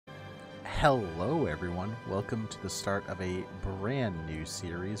Hello everyone, welcome to the start of a brand new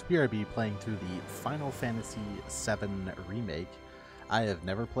series. We are playing through the Final Fantasy VII Remake. I have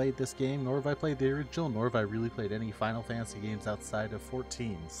never played this game, nor have I played the original, nor have I really played any Final Fantasy games outside of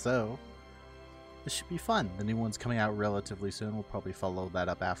 14, so this should be fun. The new one's coming out relatively soon, we'll probably follow that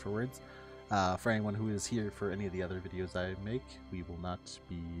up afterwards. For anyone who is here for any of the other videos I make, we will not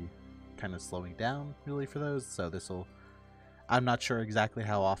be kind of slowing down really for those, so this'll... I'm not sure exactly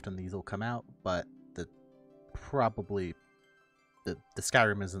how often these will come out, but the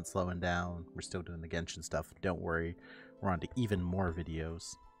Skyrim isn't slowing down. We're still doing the Genshin stuff. Don't worry. We're on to even more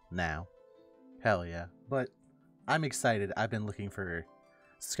videos now. Hell yeah. But I'm excited. I've been looking for...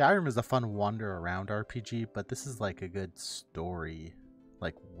 Skyrim is a fun wander around RPG, but this is like a good story,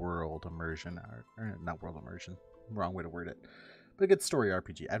 like world immersion. Or not world immersion. Wrong way to word it. But a good story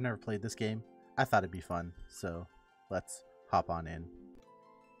RPG. I've never played this game. I thought it'd be fun, so let's hop on in.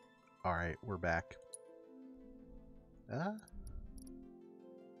 Alright, we're back.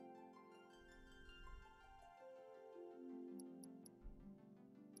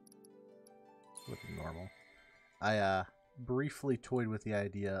 Looking normal. I briefly toyed with the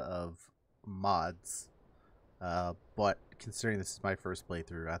idea of mods, but considering this is my first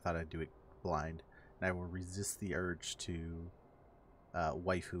playthrough, I thought I'd do it blind. And I will resist the urge to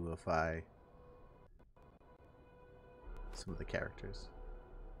waifuify some of the characters.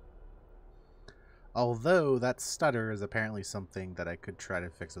 Although that stutter is apparently something that I could try to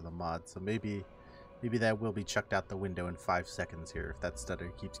fix with a mod, so maybe that will be chucked out the window in 5 seconds here if that stutter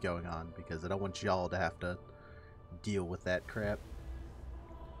keeps going on, because I don't want y'all to have to deal with that crap.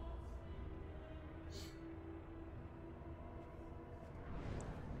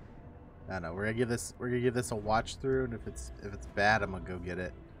 I don't know, we're gonna give this a watch through, and if it's bad, I'm gonna go get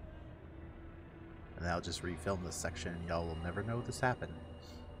it. And I'll just refilm this section and y'all will never know this happened.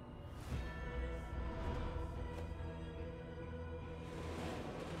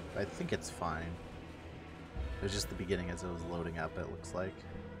 But I think it's fine. It was just the beginning as it was loading up, it looks like.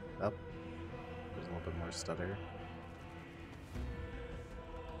 Oh, there's a little bit more stutter.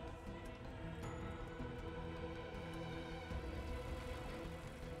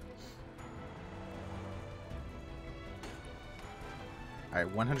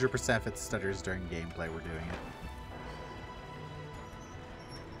 Alright, 100% if it stutters during gameplay, we're doing it.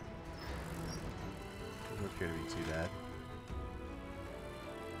 Doesn't appear to be too bad.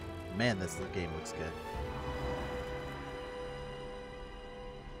 Man, this game looks good.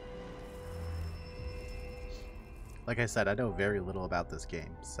 Like I said, I know very little about this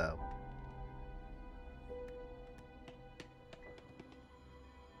game, so...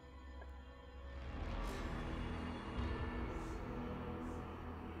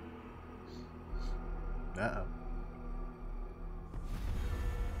 Uh-oh.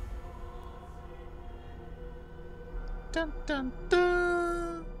 Dun dun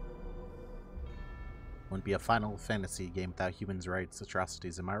dun! Wouldn't be a Final Fantasy game without humans' rights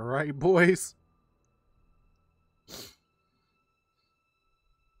atrocities, am I right, boys?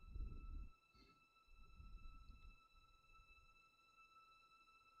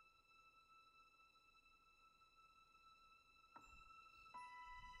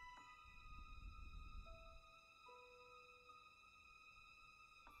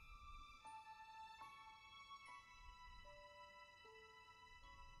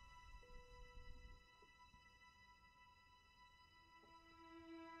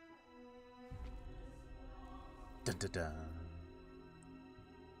 Dun, dun, dun.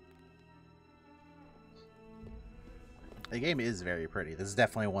 The game is very pretty. This is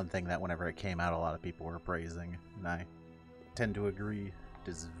definitely one thing that whenever it came out, a lot of people were praising, and I tend to agree. It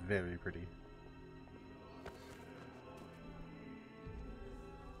is very pretty.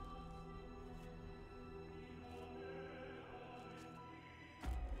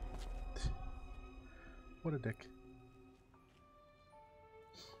 What a dick.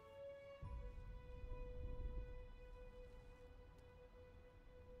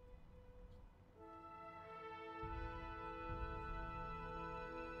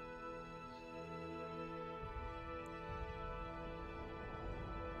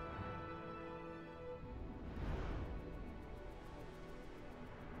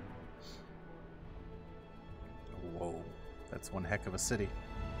 Whoa, that's one heck of a city.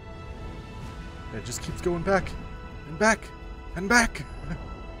 It just keeps going back, and back, and back!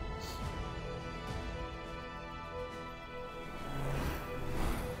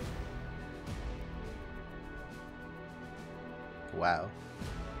 Wow.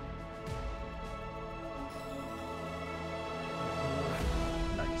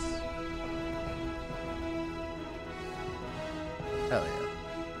 Nice. Hell yeah.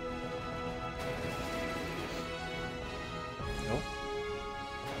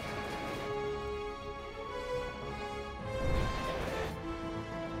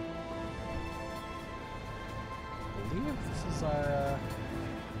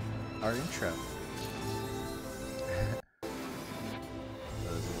 our intro. That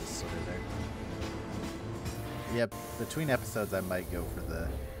was a little stutter there. Yep, between episodes I might go for the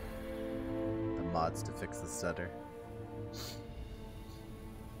mods to fix the stutter.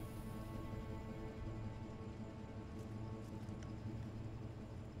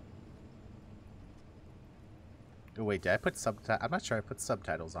 Oh wait, did I put subtitles? I'm not sure I put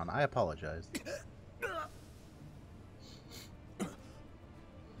subtitles on. I apologize.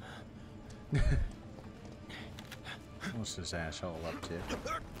 What's this asshole up to?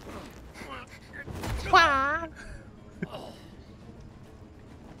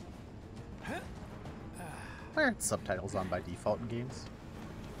 Why aren't subtitles on by default in games?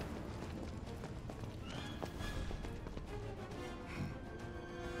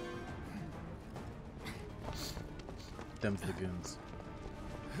 Them's the goons.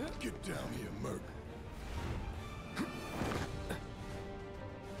 Get down here, Merc.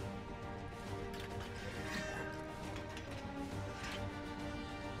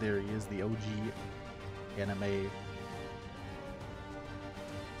 There he is, the OG anime.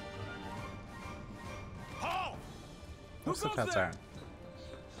 Halt! No subtitles aren't.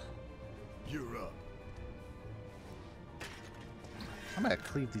 You're up. I'm gonna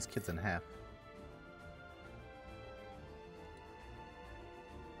cleave these kids in half.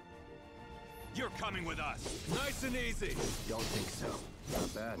 You're coming with us. Nice and easy. Don't think so.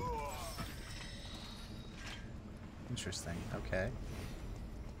 Not bad. Interesting. Okay.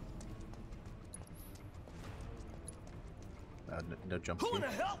 No jump. Who in the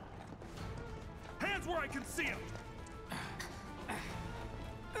hell? Hands where I can see them.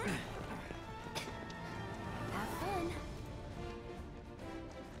 Have fun.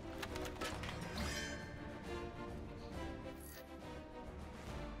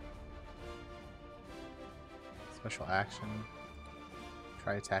 Special action.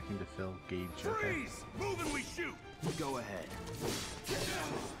 Try attacking to fill gauge. Okay. Freeze! Move and we shoot. Go ahead.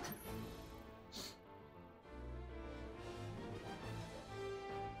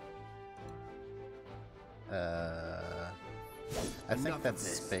 I think that's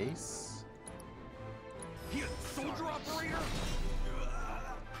space. He a soldier operator?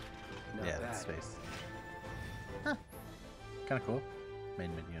 Not Yeah, bad. that's space. Huh. Kind of cool.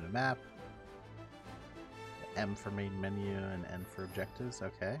 Main menu and a map. M for main menu and N for objectives.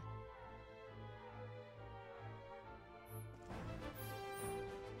 Okay.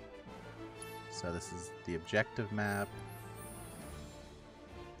 So this is the objective map.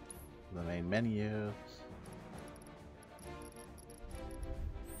 The main menu.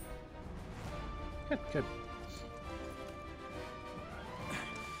 Good, good.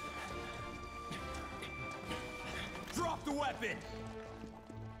 Drop the weapon.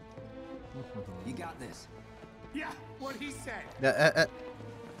 You got this. Yeah, what he said.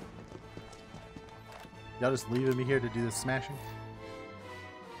 Y'all just leaving me here to do this smashing?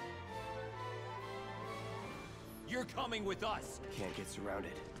 You're coming with us. Can't get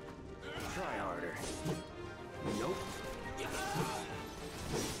surrounded. Try harder. Nope.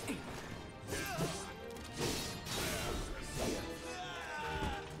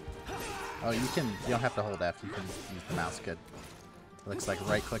 Oh, you don't have to hold F, you can use the mouse good. Looks like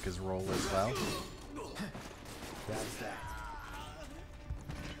right click is roll as well. That's that.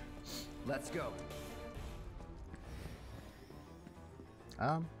 Let's go.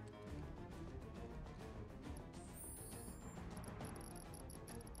 Can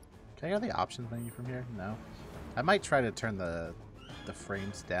I go to the options menu from here? No. I might try to turn the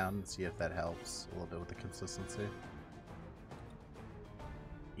frames down and see if that helps a little bit with the consistency.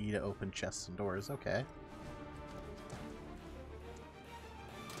 E to open chests and doors. Okay.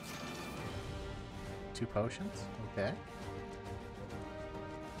 Two potions. Okay.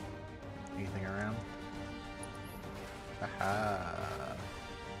 Anything around? Aha.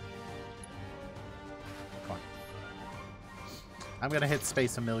 Come on. I'm gonna hit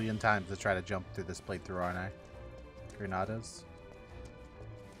space a million times to try to jump through this playthrough, aren't I? Granadas.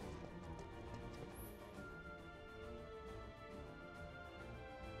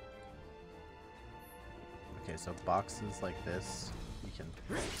 Okay, so boxes like this, you can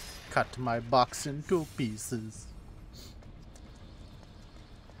cut my box into pieces.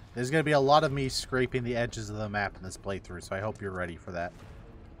 There's going to be a lot of me scraping the edges of the map in this playthrough, so I hope you're ready for that.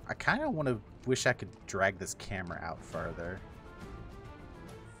 I kind of wish I could drag this camera out further.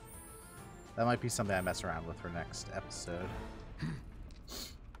 That might be something I mess around with for next episode.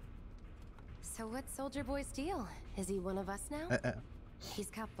 So what's Soldier Boy's deal? Is he one of us now?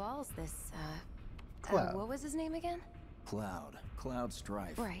 He's got balls, this, Cloud. what was his name again? Cloud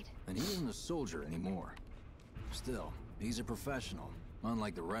Strife. Right. And he isn't a soldier anymore. Still, he's a professional.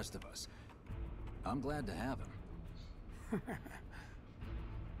 unlike the rest of us. I'm glad to have him.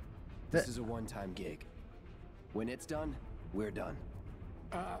 This is a one-time gig. When it's done, we're done.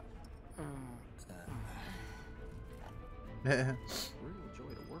 Real joy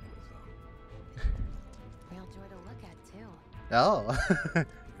to work with, though. Real joy to look at, too. Oh. Here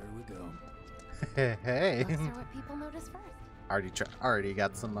we go. Hey. Looks are what people notice first. Already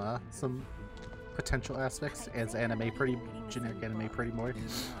got some potential aspects as anime pretty generic anime pretty more.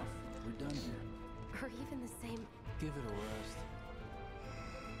 Enough. We're done here. Or even the same. Give it a rest.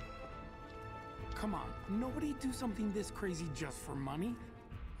 Come on, nobody do something this crazy just for money.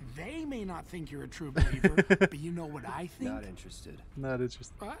 They may not think you're a true believer, but you know what I think? Not interested. Not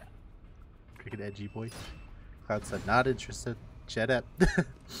interested. What? Cricket edgy boy. Cloud said, not interested. Shut up.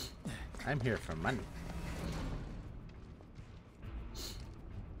 I'm here for money.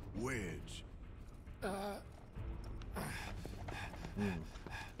 Wedge.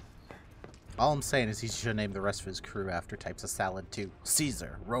 All I'm saying is he should name the rest of his crew after types of salad too.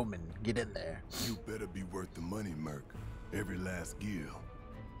 Caesar, Roman, get in there. You better be worth the money, Merc. Every last gill.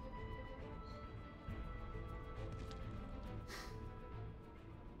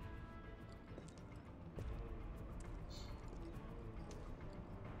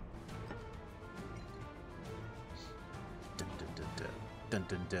 Dun dun dun dun. Dun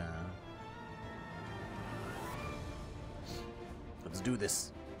dun dun. Let's do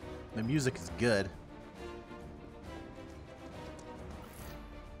this. The music is good.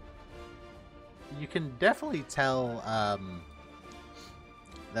 You can definitely tell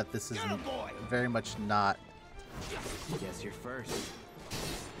that this is very much not. Guess you're first.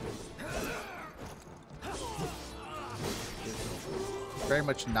 Very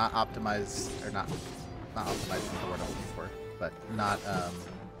much not optimized, or not optimized is the word I'm looking for, but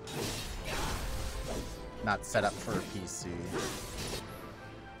not set up for a PC.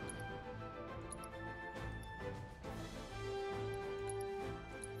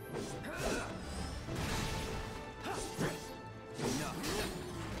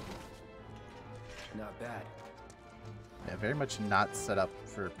 Not bad. Yeah, very much not set up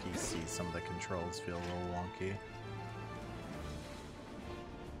for a PC. Some of the controls feel a little wonky.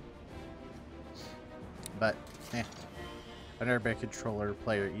 But, I've never been a controller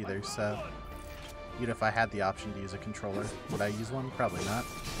player either, so even if I had the option to use a controller, would I use one? Probably not.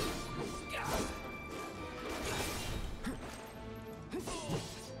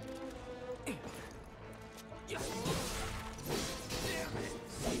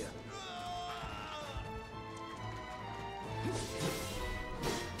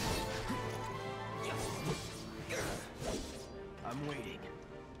 I'm waiting.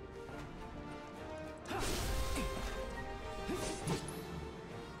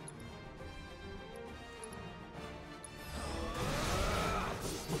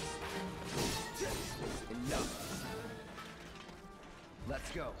 Enough.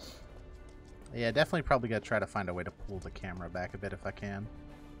 Let's go. Yeah, definitely probably gotta try to find a way to pull the camera back a bit if I can.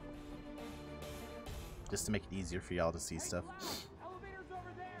 Just to make it easier for y'all to see stuff.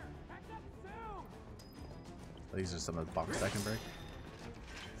 These are some of the boxes I can break.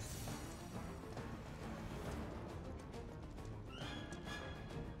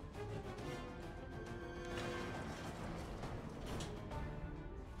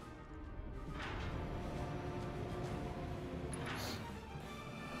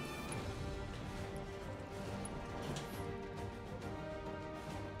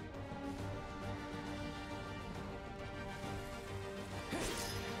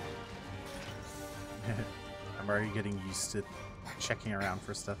 I'm already getting used to checking around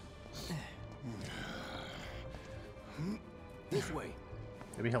for stuff. This way.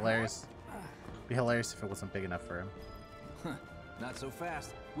 It'd be hilarious. It'd be hilarious if it wasn't big enough for him. Huh. Not so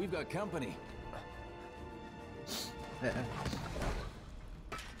fast. We've got company.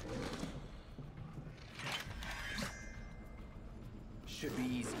 Should be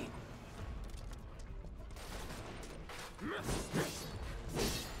easy.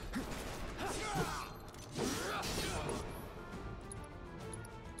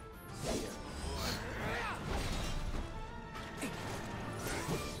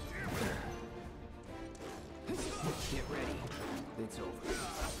 Get ready. It's over.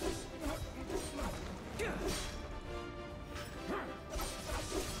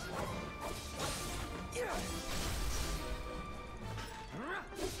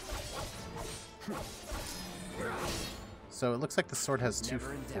 So it looks like the sword has two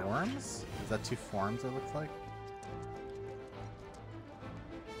Never in doubt. forms? Is that two forms it looks like?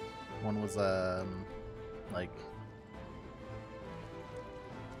 One was like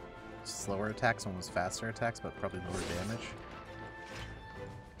slower attacks, one was faster attacks, but probably lower damage.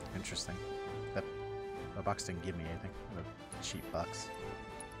 interesting. That the box didn't give me anything. What a cheap box.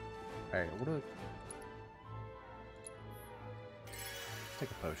 Alright, what do...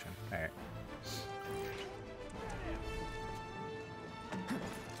 Take a potion. Alright.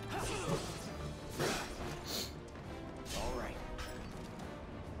 Alright.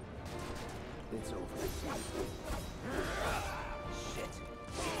 It's over. Shit.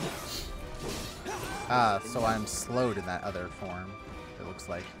 So I'm slowed in that other form, it looks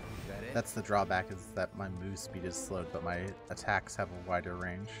like. That it? That's the drawback, is that my move speed is slowed, but my attacks have a wider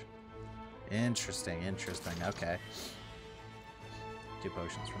range. Interesting, interesting. Okay. 2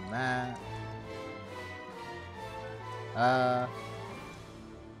 potions from that.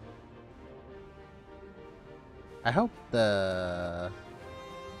 I hope the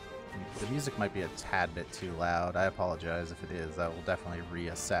music might be a tad bit too loud. I apologize if it is. I will definitely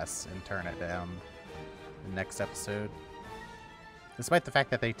reassess and turn it down in the next episode. Despite the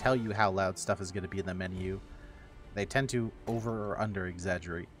fact that they tell you how loud stuff is going to be in the menu, they tend to over or under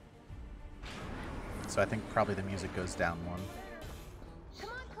exaggerate. So I think probably the music goes down one. Come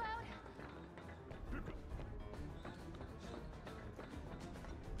on, Cloud.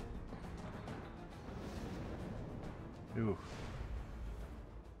 Ooh.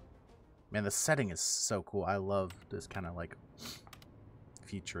 Man, the setting is so cool. I love this kind of like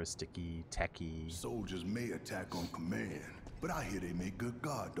futuristic-y, techy. Soldiers may attack on command, but I hear they make good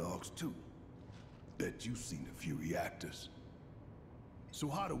guard dogs too. Bet you've seen a few reactors. So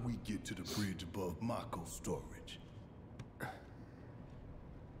how do we get to the bridge above Mako storage?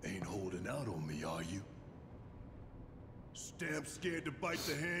 Ain't holding out on me, are you? Stamp scared to bite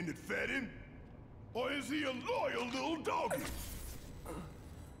the hand that fed him? Or is he a loyal little doggy?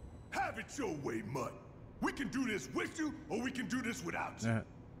 Have it your way, Mutt. We can do this with you, or we can do this without you.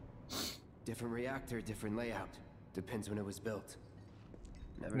 Different reactor, different layout. Depends when it was built.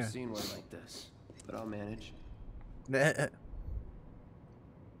 Never seen one like this, but I'll manage.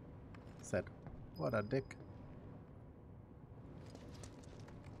 Said, what a dick.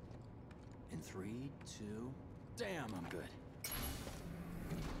 In 3, 2... Damn, I'm good.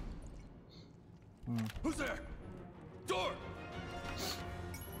 Who's there? Door!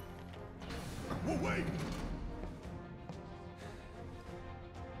 Well, wait!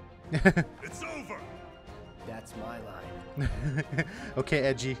 It's over! That's my line. Okay,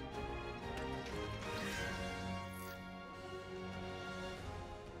 edgy.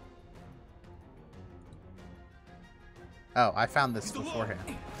 Oh, I found this beforehand.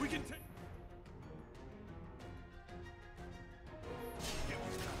 We can take.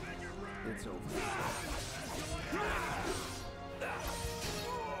 It's over.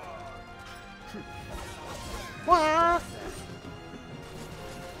 What?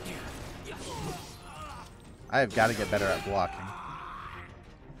 I've got to get better at blocking.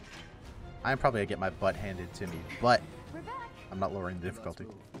 I'm probably gonna get my butt handed to me, but I'm not lowering the difficulty.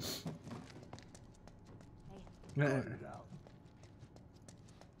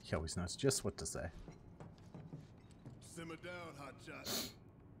 He always knows just what to say. Simmer down, hotshot.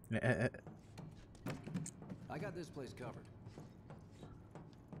 I got this place covered.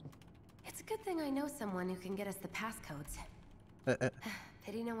 It's a good thing I know someone who can get us the passcodes.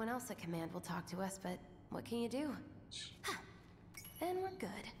 Pity no one else at command will talk to us, but what can you do? And we're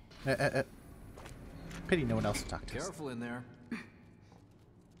good. Pity no one else to talk to. Careful in there.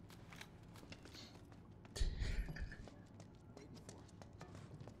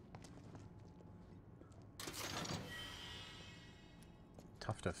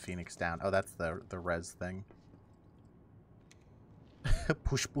 Tough to Phoenix down. Oh, that's the res thing.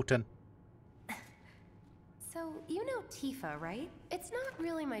 Push button. So, you know Tifa, right? It's not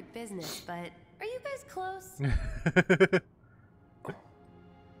really my business, but are you guys close?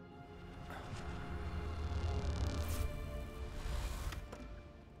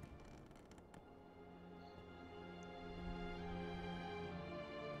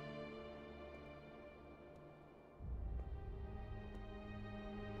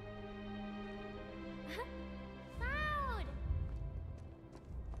 Cloud!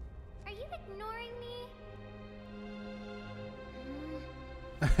 Are you ignoring me?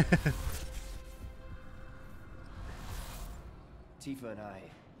 Tifa and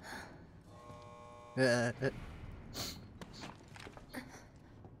I.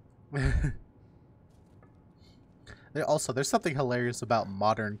 There's something hilarious about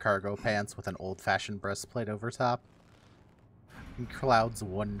modern cargo pants with an old-fashioned breastplate over top. And Cloud's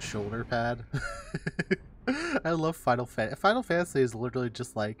one shoulder pad. I love Final Fantasy. Final Fantasy is literally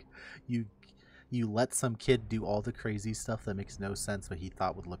just like you let some kid do all the crazy stuff that makes no sense but he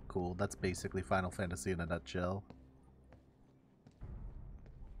thought would look cool. That's basically Final Fantasy in a nutshell.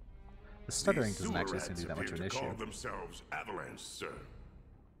 stuttering doesn't actually seem to be that much of an issue. Call themselves Avalanche, sir.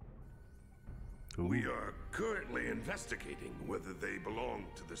 Ooh. We are currently investigating whether they belong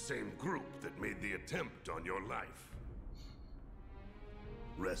to the same group that made the attempt on your life.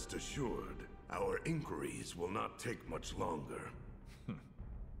 Rest assured, our inquiries will not take much longer.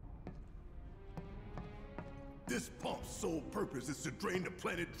 This pump's sole purpose is to drain the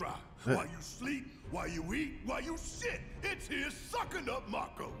planet dry. While you sleep, while you eat, while you shit, it's here sucking up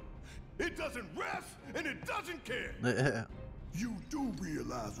Mako. It doesn't rest, and it doesn't care. You do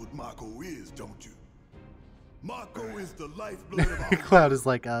realize what Mako is, don't you? Mako is the lifeblood of our Cloud is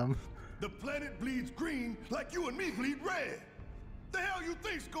like, The planet bleeds green like you and me bleed red. The hell you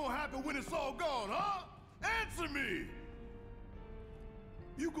think's gonna happen when it's all gone, huh? Answer me!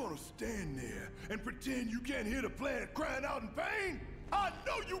 You gonna stand there and pretend you can't hear the planet crying out in pain? I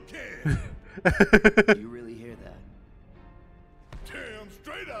know you can! You really hear that? Damn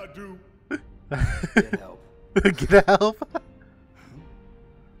straight I do. Get help. get help.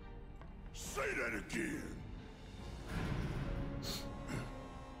 Say that again.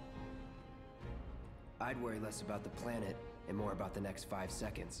 I'd worry less about the planet and more about the next 5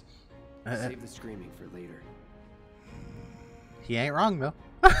 seconds. Save the screaming for later. He ain't wrong though.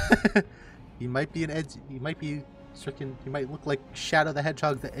 He might be an edgy. He might be freaking. He might look like Shadow the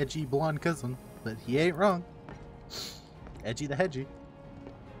Hedgehog, the edgy blonde cousin, but he ain't wrong. Edgy the hedgy.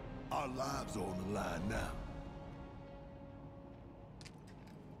 Our lives are on the line now.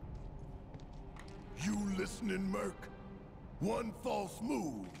 You listening, Merc? One false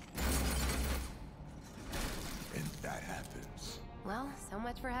move, and that happens. Well, so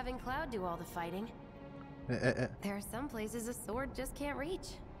much for having Cloud do all the fighting. There are some places a sword just can't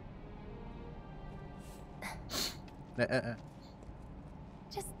reach.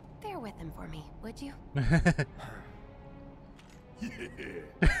 Just bear with him for me, would you? Yeah.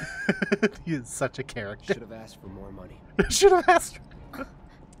 He is such a character. Should have asked for more money. Should have asked.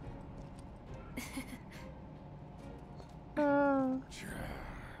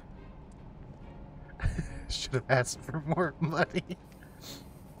 Should have asked for more money.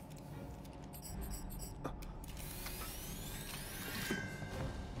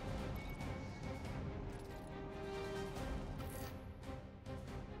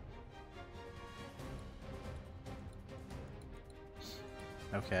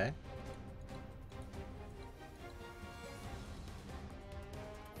 Okay.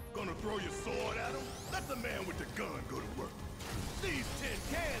 Gonna throw your sword at him? Let the man with the gun go to work. These tin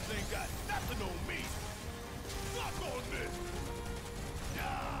cans ain't got nothing on me. Suck on this.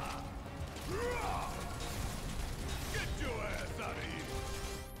 Yeah. Rah. Get your ass out of here.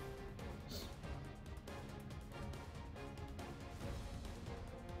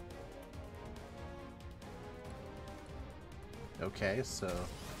 Okay, so.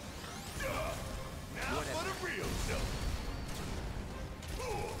 Now for the real stuff.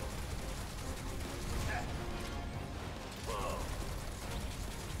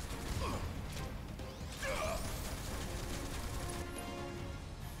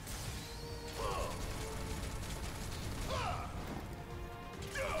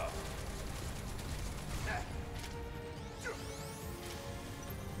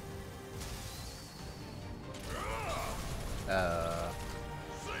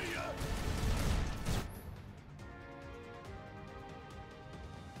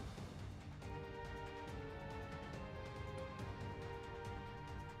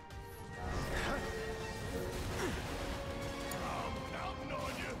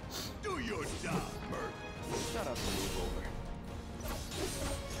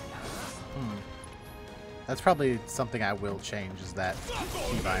 That's probably something I will change, is that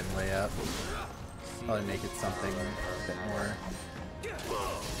keybind layout. Probably make it something a bit more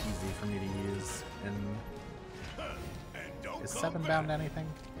easy for me to use. And is 7 bound to anything?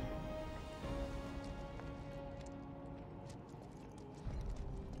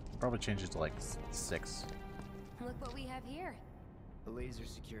 Probably change it to like 6. Look what we have here. A laser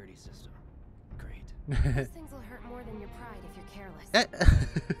security system. Great. Those things will hurt more than your pride if you're careless.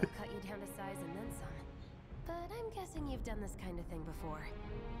 They'll cut you down to size and then some. But I'm guessing you've done this kind of thing before.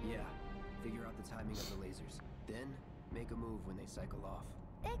 Yeah. Figure out the timing of the lasers. Then, make a move when they cycle off.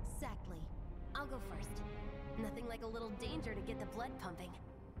 Exactly. I'll go first. Nothing like a little danger to get the blood pumping.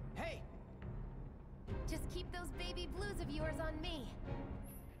 Hey! Just keep those baby blues of yours on me.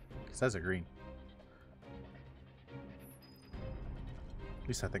 It says they're green. At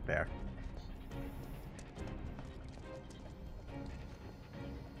least I think they are.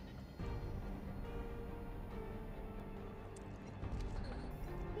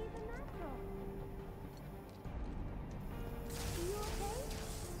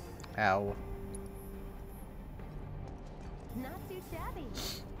 Ow. Not too shabby.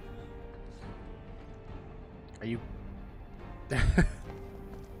 Are you...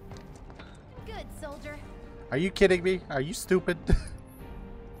 Good, soldier. Are you kidding me? Are you stupid?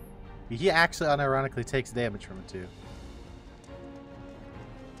 He actually unironically takes damage from it too.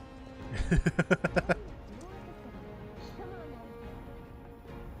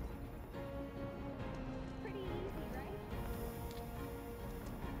 Pretty easy, right?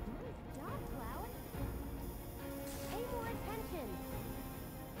 Nice job, Cloud. Pay more attention.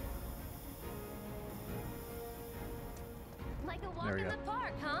 Like a walk There we in go. the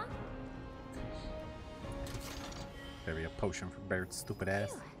park, huh? There we go. Potion for Barrett's stupid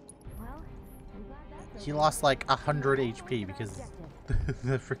ass. Well, I'm glad that's He over. lost like 100 HP because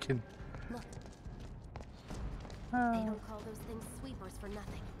the freaking. They don't call those things sweepers for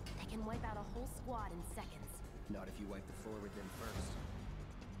nothing. They can wipe out a whole squad in seconds. Not if you wipe the floor with them first.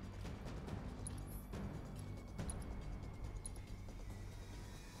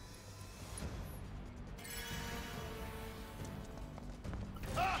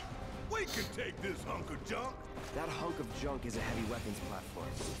 Ah! We can take this hunk of junk. That hunk of junk is a heavy weapons platform.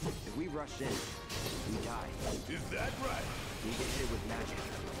 If we rush in, we die. Is that right? We get hit with magic.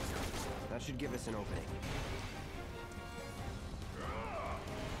 That should give us an opening.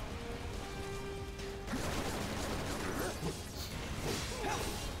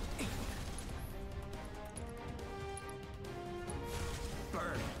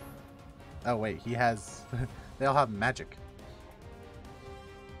 Burn. Oh wait, he has. They all have magic.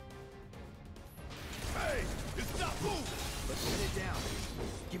 Hey, it's not moving. Let's pin it down.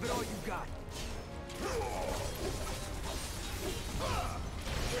 Give it all you got.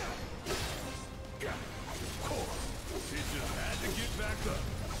 It just had to get back up.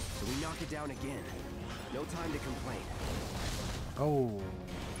 So we knock it down again. No time to complain. Oh.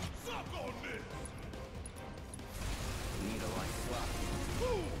 Suck on this. Need a light flop.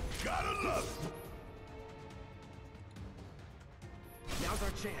 Ooh, gotta love it. Now's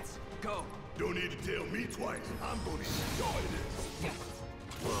our chance. Go. Don't need to tell me twice. I'm gonna enjoy this.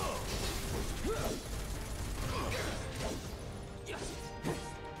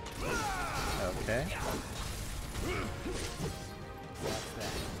 Okay.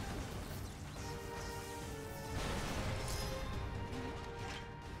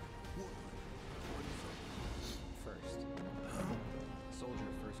 First.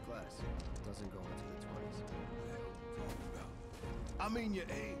 Soldier first class. Doesn't go into the 20s. I mean your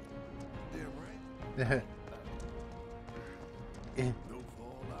age. Damn right. Eh. No, for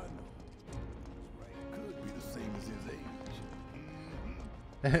all I know. Right. Could be the same as his age.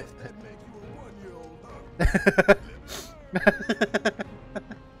 That make you a 1-year-old,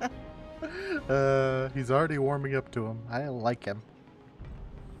 huh? He's already warming up to him. I like him.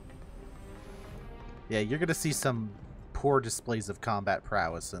 Yeah, you're gonna see some poor displays of combat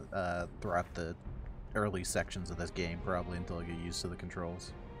prowess throughout the early sections of this game, probably until I get used to the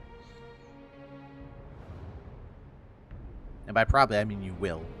controls. And by probably, I mean you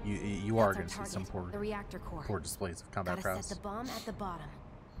will. You are gonna see some The reactor core. poor displays of combat Gotta prowess. set the bomb at the bottom.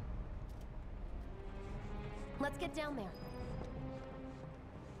 Let's get down there.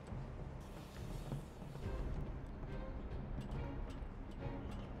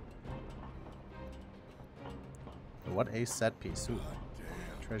 What a set piece! Ooh, Damn.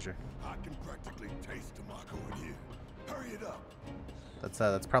 treasure. I can practically taste Tomako in here. Hurry it up.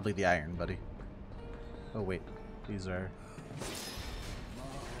 That's probably the iron, buddy. Oh wait, these are It's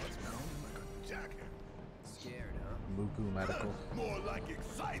mounting like a jacket. Scared, huh? Mugu medical. More like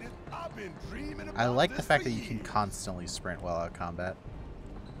excited. I've been dreaming about I like the this fact for that you can years. constantly sprint while out of combat.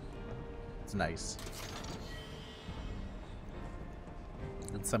 It's nice.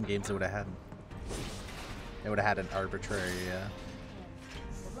 In some games, it would have had an arbitrary. Good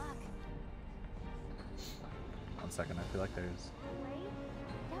luck. 1 second, I feel like there's. Wait.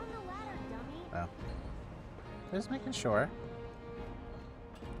 Down the ladder, dummy. Oh, just making sure.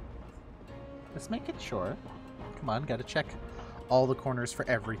 Just making sure. Come on, gotta check all the corners for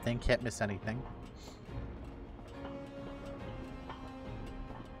everything. Can't miss anything.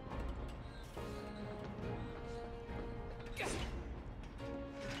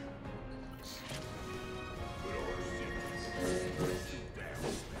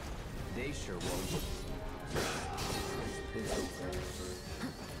 They sure won't.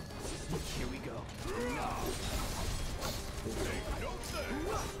 Here we go.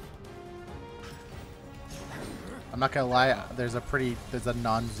 I'm not gonna lie, there's a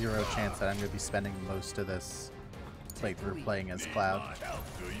non-zero chance that I'm gonna be spending most of this playthrough playing as Cloud. My house,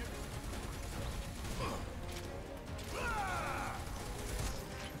 do you?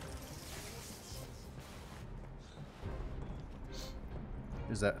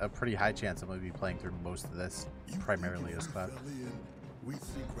 There's a pretty high chance I'm going to be playing through most of this primarily as Cloud. We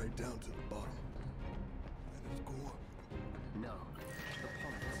sink right down to the bottom. And it's gone. No. The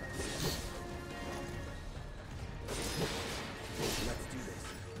pump is upstairs. Let's do this.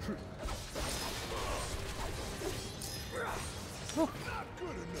 Not good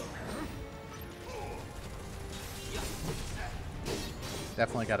enough.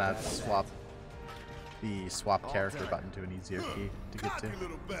 Definitely gotta swap the swap character button to an easier key to get to. Cocky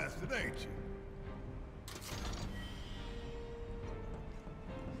little bastard, ain't you?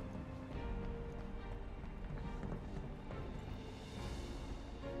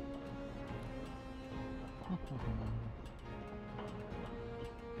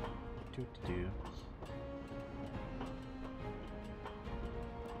 Do.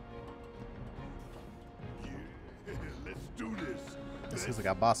 Yeah, let's do this. This is like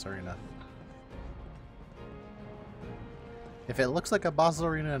a boss arena. If it looks like a boss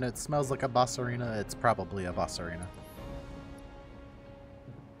arena and it smells like a boss arena, it's probably a boss arena.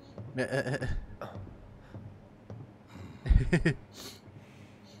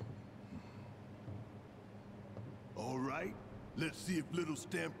 All right, let's see if Little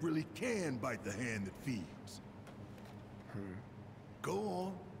Stamp really can bite the hand that feeds. Go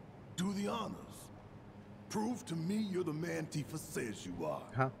on, do the honors. Prove to me you're the man Tifa says you are.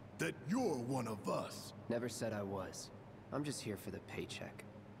 Huh? That you're one of us. Never said I was. I'm just here for the paycheck.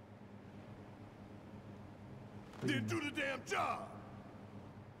 Then do the damn job.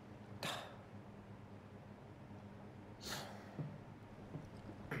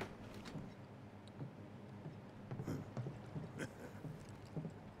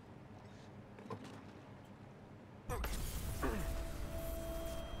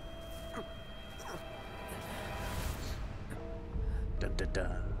 Dun, dun, dun.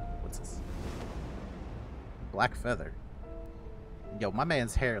 What's this? Black feather. Yo, my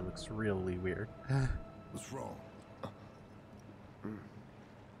man's hair looks really weird. What's wrong?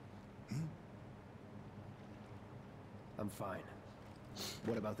 I'm fine.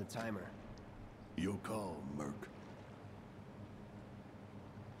 What about the timer? Your call, Merc.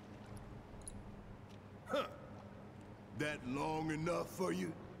 Huh. That long enough for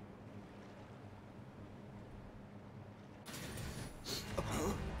you?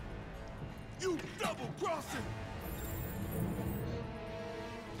 You double-crossing!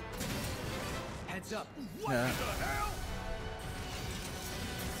 Heads up! What Yeah. the hell?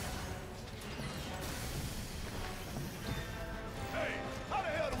 Hey, how the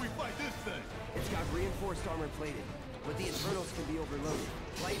hell do we fight this thing? It's got reinforced armor plating, but the internals can be overloaded.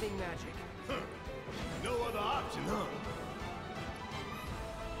 Lightning magic. Huh. No other option, huh?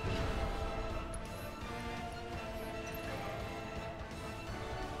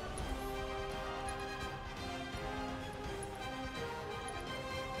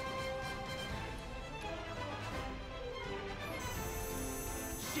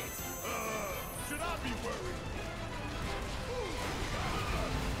 Should I be worried?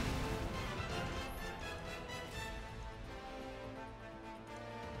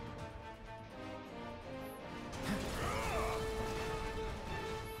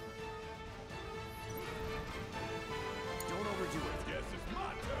 Don't overdo it. Guess it's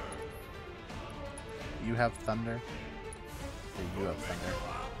my turn. You have thunder? Yeah, you have thunder.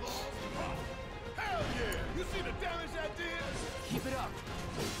 Hell yeah! You see the damage I did? Keep it up.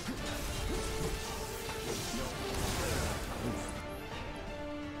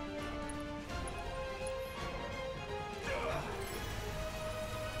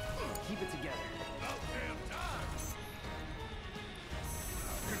 Keep it together. About damn time. I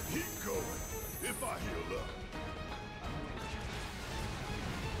can keep going if I heal up.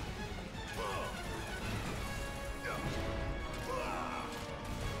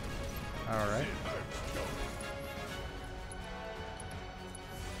 Alright.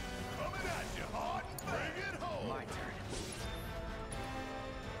 Coming at you hard. Bring it home. My turn.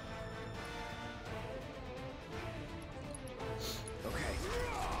 Okay.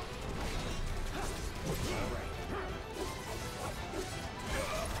 All right.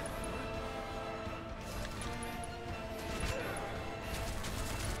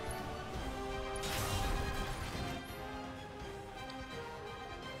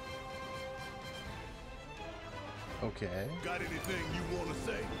 Okay. Got anything you want to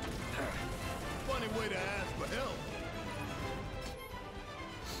say? Funny way to ask for help.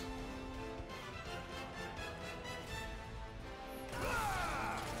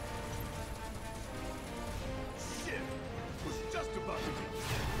 Shit! Was just about to get.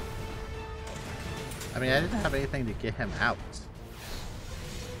 I mean, I didn't have anything to get him out.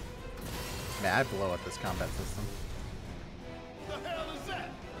 Man, I blow up this combat system. The hell is that?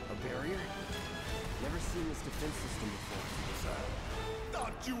 barrier? Never seen this defense system before.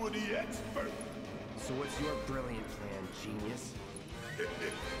 Thought you were the expert. So what's your brilliant plan, genius?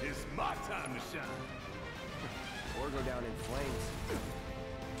 It's my time to shine. Or go down in flames.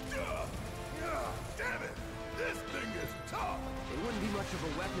 Damn it! This thing is tough! It wouldn't be much of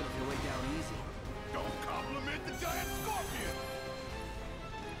a weapon if it went down easy. Don't compliment the giant scorpion!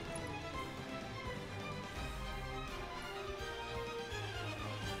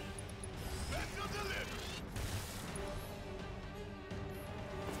 Special delivery!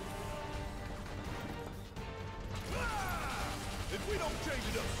 If we don't change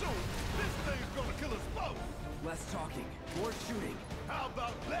it up soon, this thing's gonna kill us both! Less talking, more shooting. How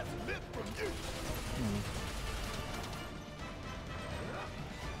about less lip from you?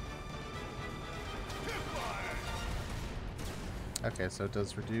 Okay, so it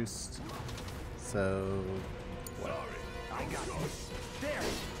does reduced. So Sorry, I got this. There!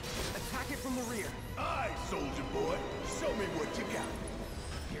 Attack it from the rear. Aye, soldier boy. Show me what you got.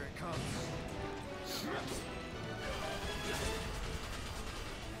 Here it comes.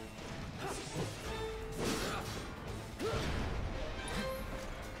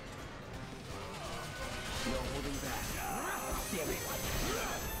 No holding back. Damn it.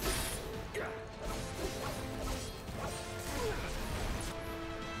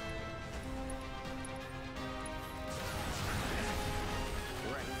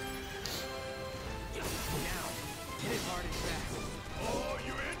 Right. Now, hit it hard and fast. Oh,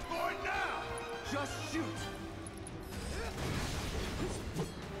 you in for it now? Just shoot.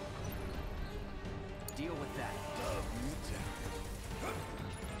 Deal with that.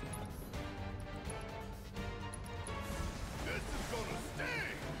 This is gonna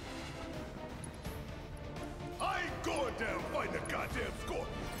sting! I ain't going down fighting a goddamn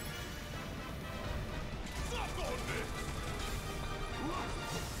scorpion! Suck on this!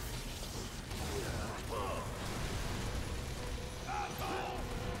 Asshole!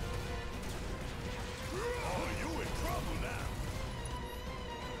 Oh, you in trouble now!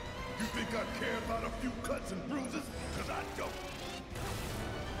 You think I care about a few cuts and bruises? 'Cause I don't!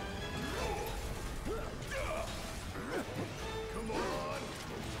 Come on!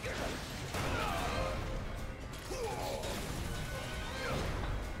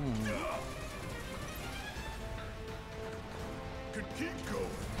 Could keep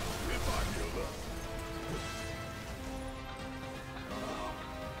going if I heal up.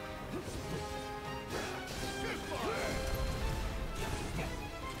 Kiss my ass!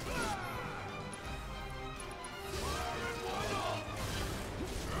 Firing one off!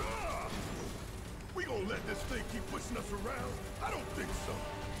 We gonna let this thing keep pushing us around? I don't think so.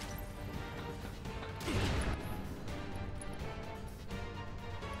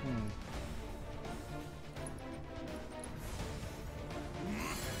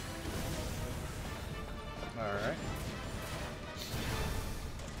 alright.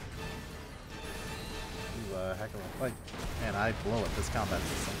 Ooh, heck of a fight. Man, I blow at this combat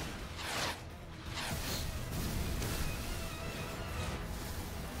system.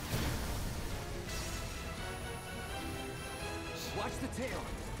 Watch the tail.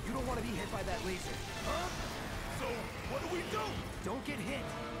 You don't want to be hit by that laser. Huh? So, what do we do? Don't get hit.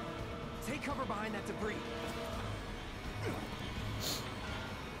 Take cover behind that debris.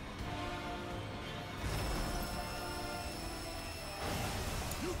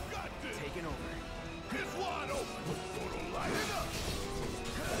 You got this! Taking over. It's wide open! Gonna light it up! Let's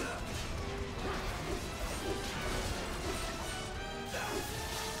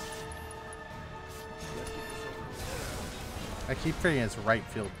get this over with. I keep figuring it's right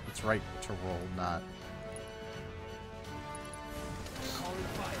field. It's right to roll, not. Calling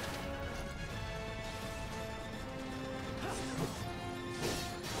fire.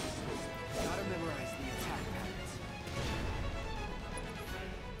 Gotta memorize the attack patterns.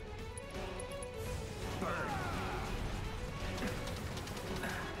 Burn.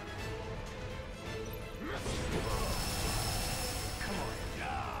 Come on.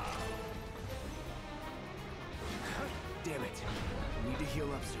 Damn it. I need to heal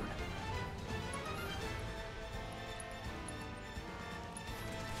up soon.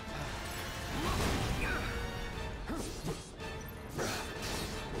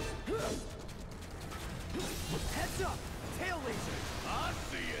 Heads up! Tail laser! I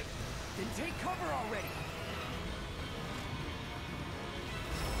see it! Then take cover already!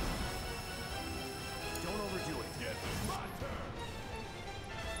 Don't overdo it. Yes, it's my turn!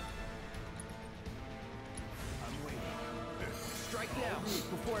 I'm waiting. Strike now,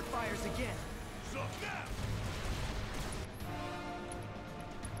 before it fires again. So now!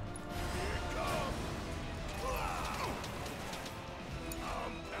 Here it comes! Wow!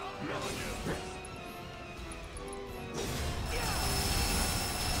 I'm counting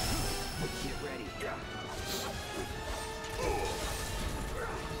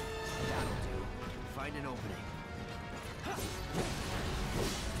find an opening.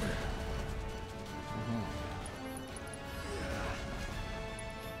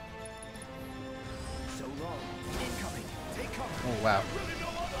 So long. Incoming. Take cover. Oh wow. Really no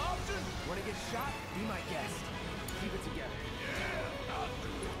other option? Wanna get shot? Be my guest. Keep it together. Yeah, I'll do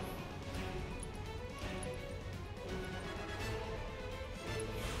it.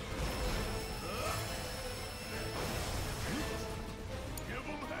 Give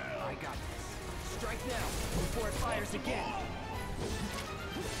 'em hell. I got this. Strike now, before it fires again.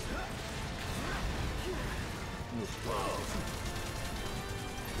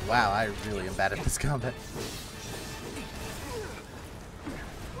 Wow, I really am bad at this combat.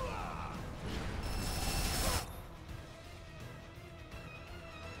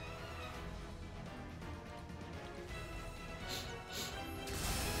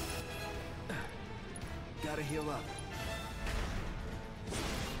 Gotta heal up.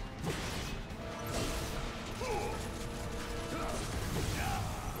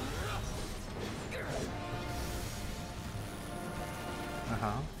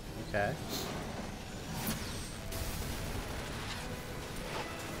 Uh-huh. Okay.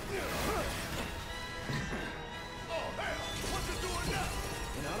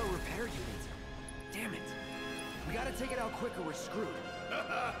 An auto repair unit. Damn it. We gotta take it out quick or we're screwed.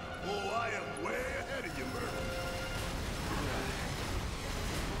 Oh, I am way ahead of you, Murder.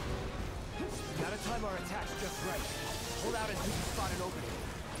 Gotta time our attacks just right. Hold out until you spot an opening.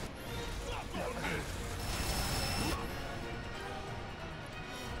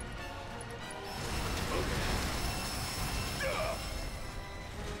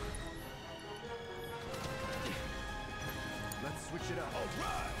 Let's switch it up. All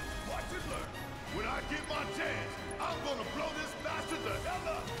right, watch and learn. When I get my chance, I'm gonna blow this bastard the hell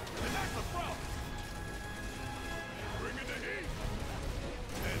up. And that's the problem. Bring in the heat.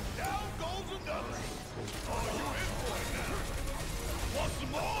 And down goes another. Oh, you in for it now. Want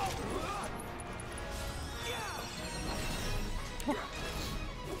some more?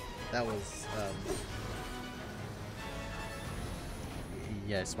 That was,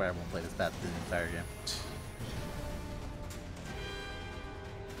 yeah, I swear I won't play this bad through the entire game.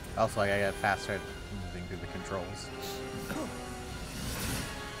 Also, like, I got faster at moving through the controls.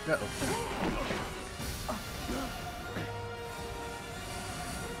 Uh-oh.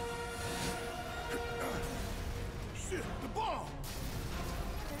 Shit, the ball.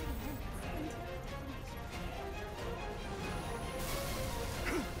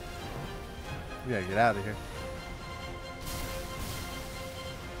 We gotta get out of here.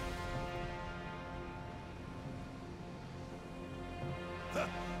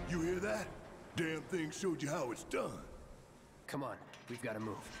 You hear that? Damn thing showed you how it's done. Come on, we've gotta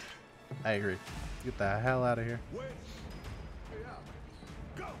move. I agree. Get the hell out of here. Wait. Hey, out.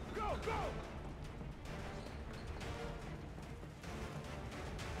 Go, go, go!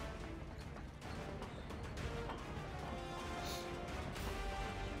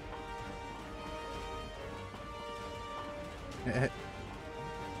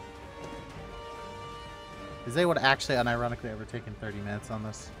 Is anyone actually unironically ever taken 30 minutes on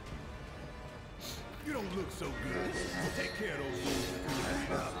this? You don't look so good. Take care of those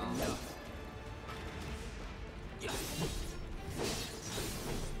wounds.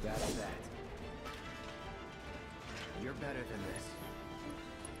 That's that. You're better than this.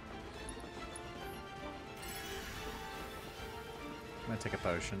 I'm gonna take a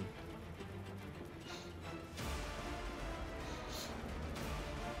potion.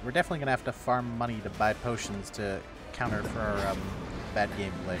 We're definitely gonna have to farm money to buy potions to counter for our bad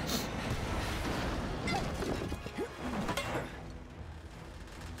gameplay.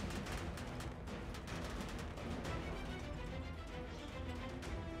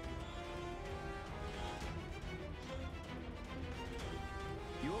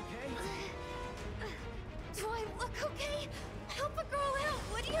 You okay? Do I look okay? Help a girl out,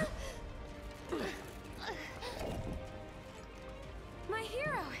 would you? My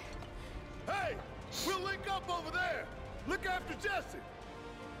hero. Hey, we'll link up over there. Look after Jesse.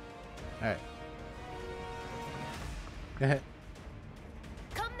 Alright. Go ahead.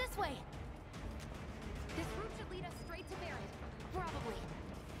 Come this way. This route should lead us straight to Barrett. Probably.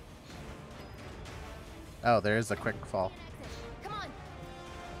 Oh, there is a quick fall. Come on.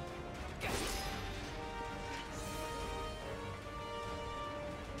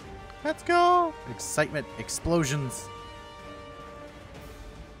 Let's go! Excitement, explosions.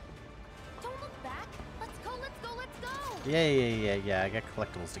 Don't look back. Let's go, let's go, let's go. Yeah. I got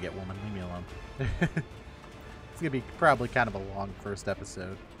collectibles to get, woman. Leave me alone. It's gonna be probably kind of a long first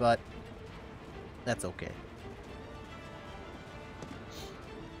episode, but that's okay.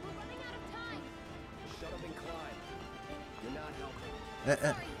 We're running out of time. You're not helping.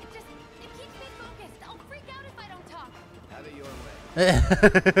 Sorry, it keeps me focused. I'll freak out if I don't talk. Have it your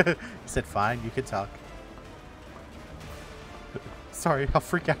way. He said, fine, you can talk. Sorry, I'll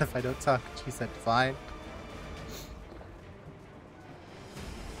freak out if I don't talk. She said, fine.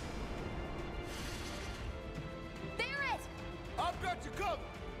 Barrett! I've got you covered.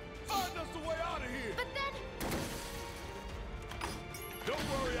 Find us a way out of here. But then... Don't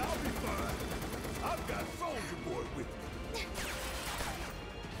worry, I'll be fine. I've got Soldier Boy with me.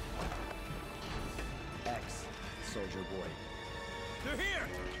 X, Soldier Boy. They're here!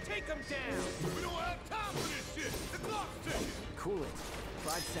 Take them down! We don't have time for this shit. The clock's ticking. Cool it.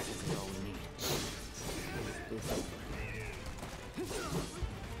 5 seconds is all we need. It's over.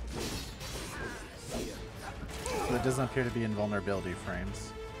 See ya. So it doesn't appear to be invulnerability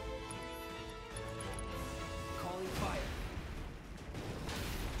frames. Calling fire.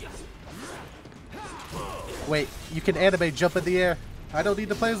 Wait, you can animate jump in the air. I don't need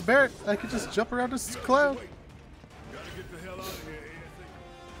to play as Barrett. I can just jump around this cloud. Gotta get the hell out of here,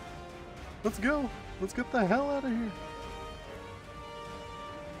 ASAP. Let's go. Let's get the hell out of here.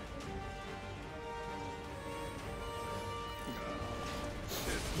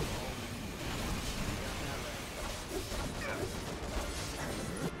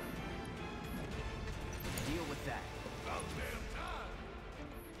 Deal with that. About damn time.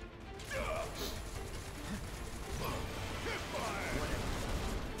 Hit fire.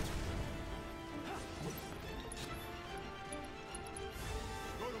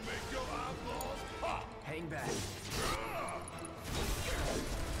 Gonna make your eyeballs pop. Hang back.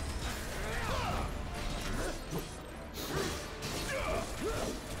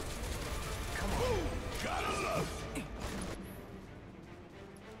 Come on. Gotta love it.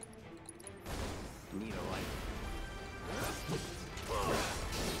 Need a light.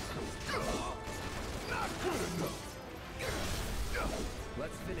 Not good enough.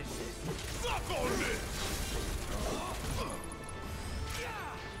 Let's finish this. Suck on this.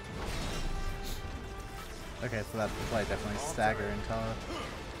 Okay, so that's probably definitely stagger into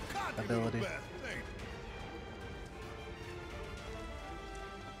Cocky ability. little bastard, ain't it?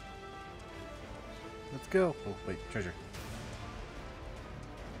 Let's go. Oh, wait, treasure.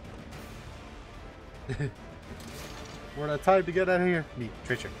 We're out of time to get out of here. Me,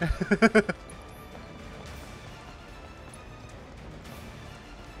 treasure.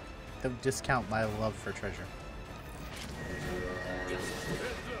 Don't discount my love for treasure.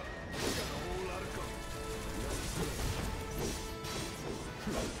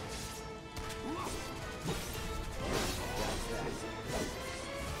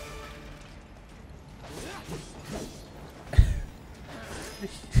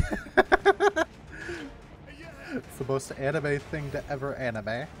 It's the most anime thing to ever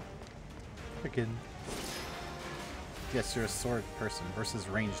anime. Freaking. Yes, you're a sword person versus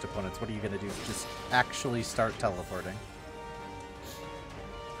ranged opponents. What are you gonna do? Just actually start teleporting.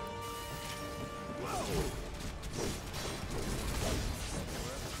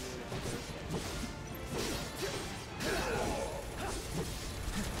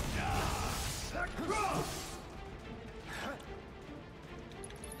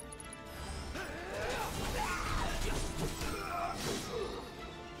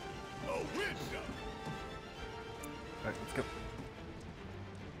 Alright, let's go.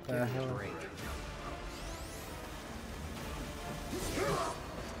 The hell? Break.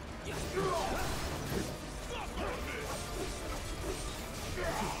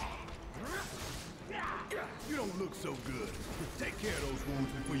 You don't look so good. Take care of those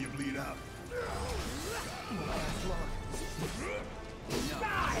wounds before you bleed out.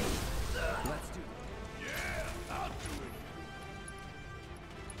 Let's do it. Yeah, I'll do it.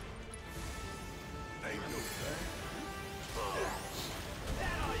 Ain't no thing.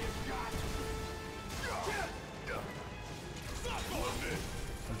 That all you got? Suck on this.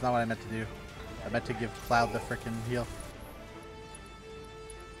 That's not what I meant to do. I meant to give Cloud the frickin' heal.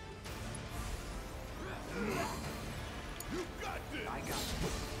 You got this. I got it.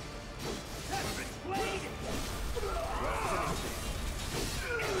 Have it played.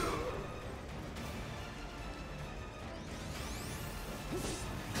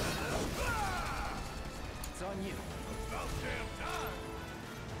 It's on you. About damn time.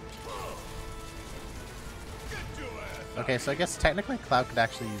 Get your ass. Okay, so I guess technically Cloud could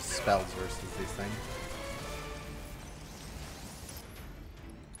actually use spells versus these things.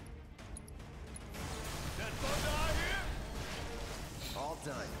 That thunder I hear? All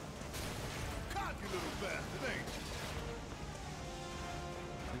done. Cocky little bastard, ain't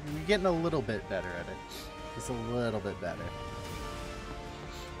you? You're getting a little bit better at it. Just a little bit better.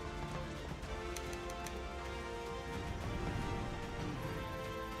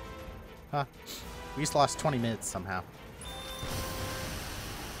 Huh. We just lost 20 minutes somehow.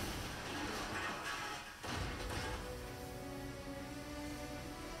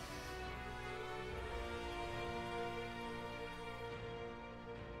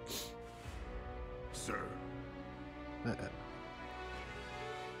 Sir.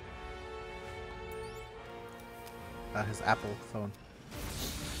 His Apple phone.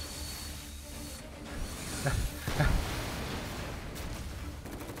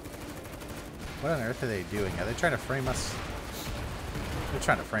 What on earth are they doing? Are they trying to frame us? They're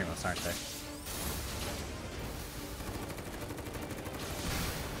trying to frame us, aren't they?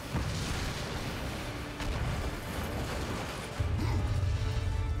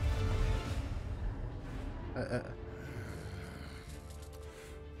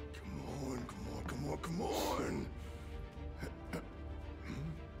 Come on.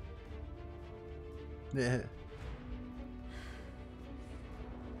 Yeah.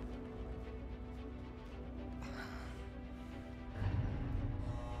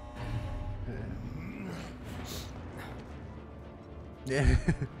 Yeah.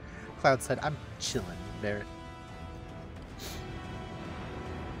 Cloud said, "I'm chilling, Barrett."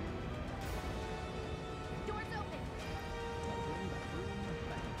 Doors open.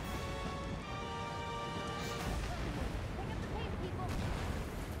 Pick up the pace, people.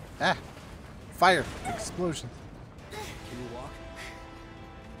 Ah! Fire! Explosion! Can you walk?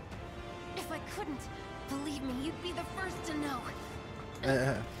 If I couldn't, believe me, you'd be the first to know.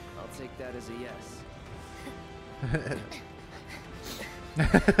 I'll take that as a yes.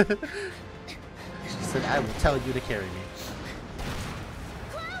 She said, "I will tell you to carry me."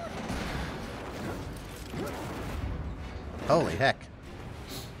 Holy heck.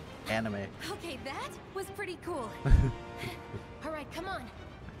 Anime. Okay, that was pretty cool. All right, come on.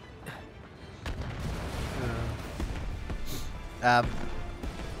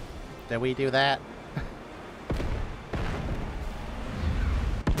 Did we do that?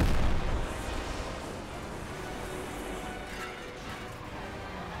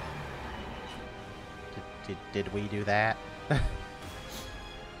 Did we do that?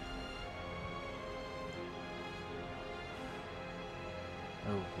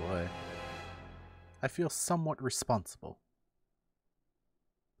 Oh boy. I feel somewhat responsible.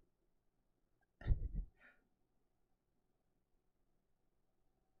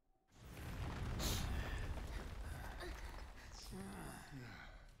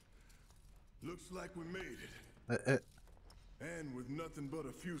 Looks like we made it. And with nothing but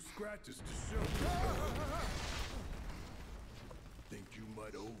a few scratches to show. Think you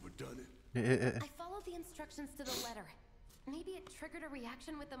might have overdone it? I followed the instructions to the letter. Maybe it triggered a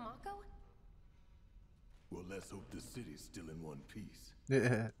reaction with the Mako? Well, let's hope the city's still in one piece.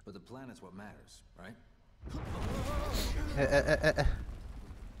 But the plan is what matters, right?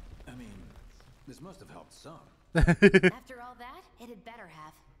 I mean, this must have helped some. After all that, it had better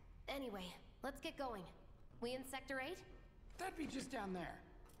have. Anyway, let's get going. We in Sector 8? That'd be just down there.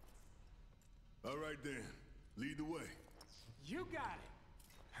 All right then, lead the way. You got it.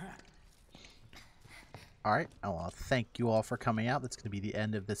 Alright, I want to thank you all for coming out. That's going to be the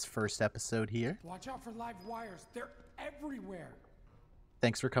end of this first episode here. Watch out for live wires. They're everywhere.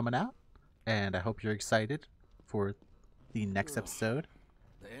 Thanks for coming out, and I hope you're excited for the next episode.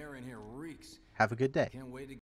 The air in here reeks. Have a good day. Can't wait to